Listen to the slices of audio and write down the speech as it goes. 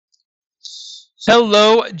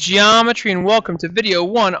Hello, geometry, and welcome to video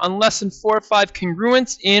 1 on lesson 4-5,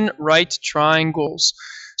 congruence in right triangles.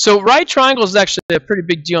 So right triangles is actually a pretty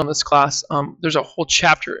big deal in this class. There's a whole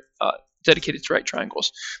chapter dedicated to right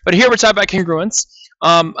triangles. But here we're talking about congruence.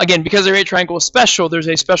 Again, because the right triangle is special, there's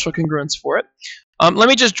a special congruence for it. Let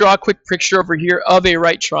me just draw a quick picture over here of a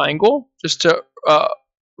right triangle, just to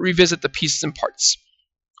revisit the pieces and parts.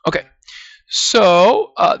 Okay,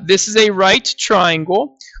 so this is a right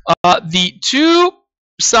triangle. The two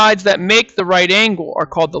sides that make the right angle are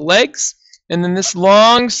called the legs, and then this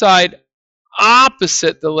long side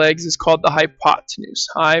opposite the legs is called the hypotenuse.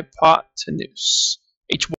 Hypotenuse.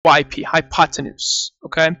 H-Y-P, hypotenuse.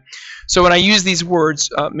 Okay? So when I use these words,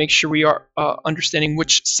 make sure we are understanding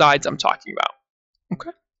which sides I'm talking about.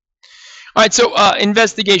 Okay? All right, so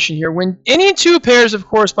investigation here. When any two pairs of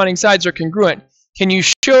corresponding sides are congruent, can you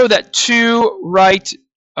show that two right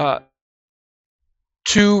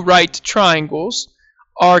triangles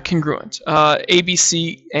are congruent, A, B,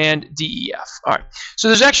 C, and D, E, F. All right. So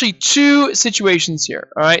there's actually two situations here.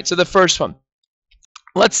 All right. So the first one,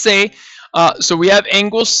 let's say, so we have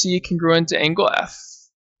angle C congruent to angle F,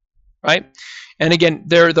 right? And again,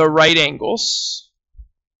 they're the right angles.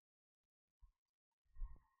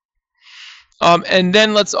 And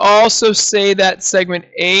then let's also say that segment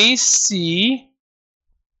AC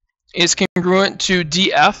is congruent to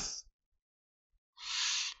DF.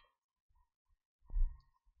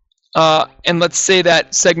 And let's say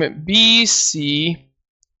that segment BC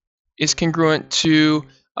is congruent to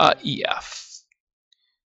EF.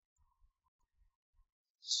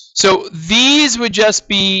 So these would just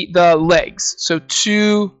be the legs. So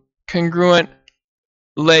two congruent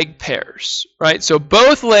leg pairs, right? So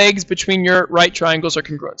both legs between your right triangles are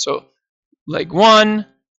congruent. So leg 1,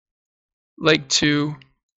 leg 2.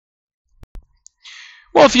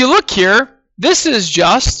 Well, if you look here, this is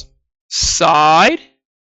just side,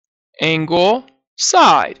 angle,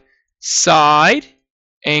 side, side,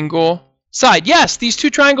 angle, side. Yes, these two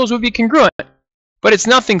triangles would be congruent, but it's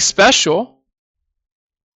nothing special.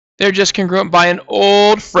 They're just congruent by an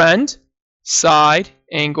old friend, side,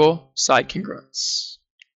 angle, side congruence.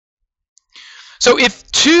 So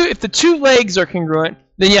if the two legs are congruent,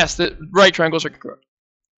 then yes, the right triangles are congruent.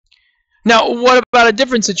 Now, what about a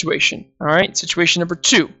different situation? All right, situation number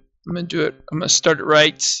 2. I'm going to start it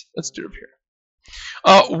right. Let's do it up here.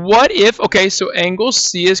 What if, okay, so angle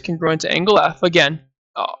C is congruent to angle F. Again,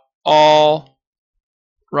 all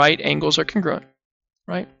right angles are congruent,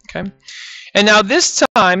 right? Okay. And now this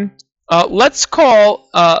time, let's call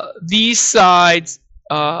these sides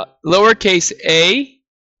lowercase a,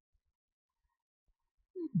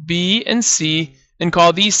 B, and C, and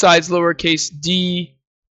call these sides lowercase d,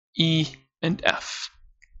 E, and F.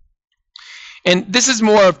 And this is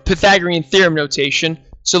more of Pythagorean theorem notation.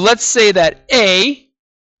 So let's say that A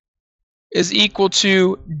is equal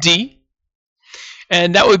to D,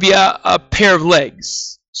 and that would be a pair of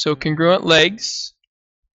legs. So congruent legs.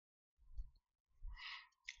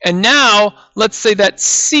 And now let's say that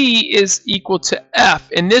C is equal to F,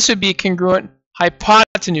 and this would be congruent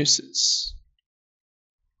hypotenuses.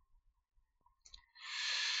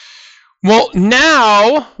 Well,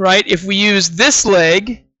 now, right, if we use this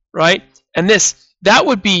leg, right, and this, that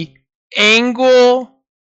would be angle,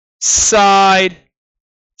 side,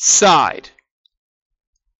 side.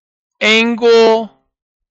 Angle,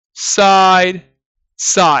 side,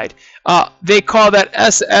 side. They call that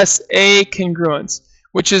SSA congruence,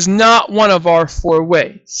 which is not one of our 4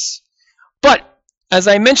 ways. But, as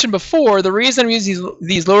I mentioned before, the reason I'm using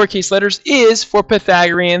these lowercase letters is for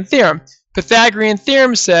Pythagorean theorem. Pythagorean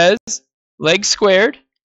theorem says leg squared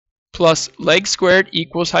plus leg squared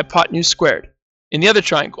equals hypotenuse squared. In the other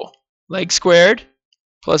triangle, leg squared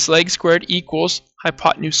plus leg squared equals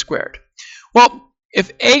hypotenuse squared. Well,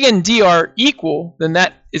 if A and D are equal, then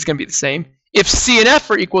that is going to be the same. If C and F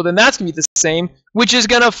are equal, then that's going to be the same, which is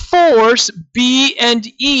going to force B and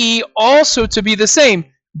E also to be the same.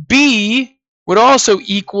 B would also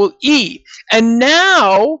equal E. And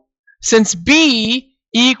now, since B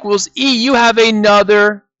equals E, you have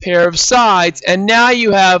another pair of sides, and now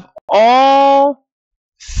you have all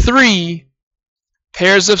 3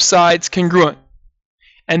 pairs of sides congruent.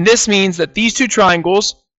 And this means that these two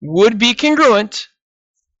triangles would be congruent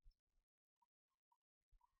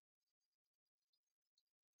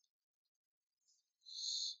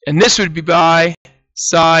and this would be by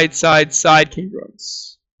side, side, side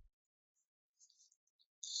congruence.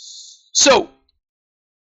 So,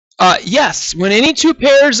 yes, when any two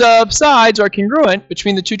pairs of sides are congruent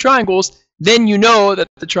between the two triangles, then you know that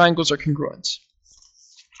the triangles are congruent.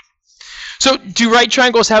 So, do right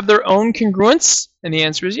triangles have their own congruence? And the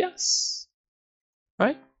answer is yes.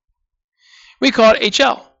 right? We call it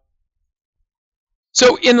HL.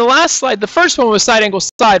 So in the last slide, the first one was side angle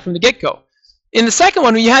side from the get-go. In the second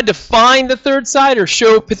one, you had to find the third side or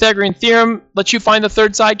show Pythagorean theorem lets you find the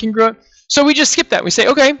third side congruent. So we just skip that. We say,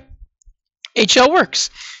 okay, HL works.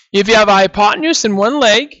 If you have a hypotenuse in one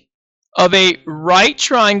leg of a right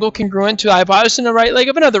triangle congruent to the hypotenuse in the right leg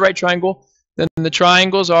of another right triangle, then the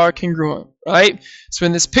triangles are congruent, right? So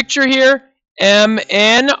in this picture here,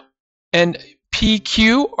 MN and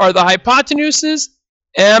PQ are the hypotenuses,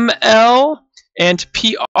 ML and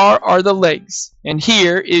PR are the legs. And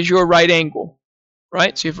here is your right angle,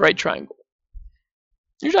 right? So you have a right triangle.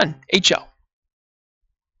 You're done, HL.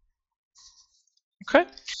 Okay,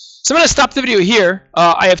 so I'm going to stop the video here.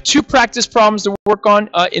 I have 2 practice problems to work on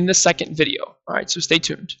in the second video. All right, so stay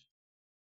tuned.